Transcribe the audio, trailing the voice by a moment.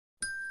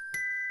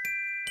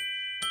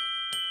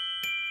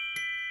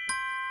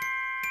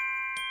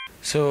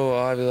So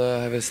I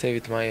will stay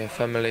with my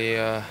family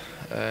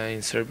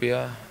in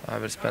Serbia. I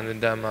will spend with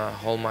them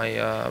all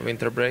my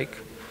winter break.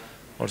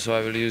 Also,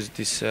 I will use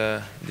this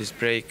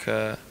break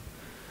to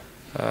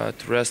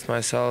rest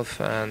myself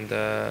and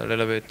a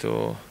little bit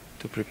to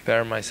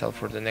prepare myself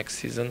for the next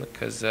season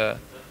because it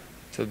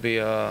will be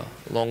a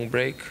long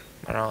break,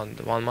 around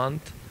 1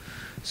 month.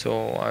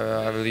 So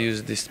I will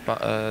use this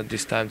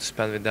time to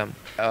spend with them.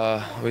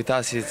 With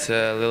us, it's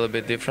a little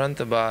bit different,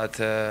 but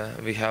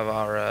we have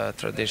our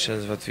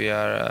traditions that we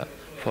are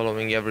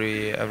following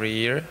every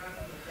year,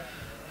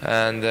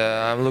 and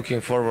I'm looking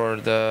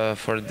forward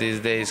for these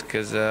days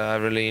because I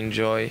really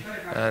enjoy,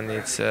 and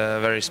it's a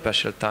very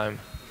special time.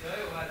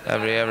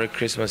 Every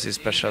Christmas is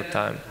special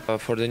time.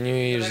 For the New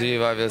Year's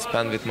Eve, I will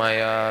spend with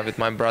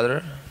my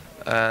brother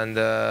and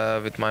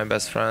with my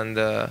best friend.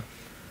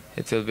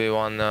 It will be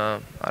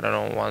I don't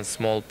know, one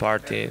small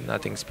party,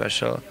 nothing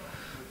special,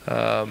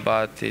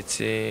 but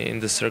it's in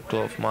the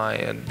circle of my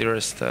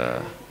dearest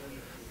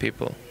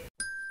people.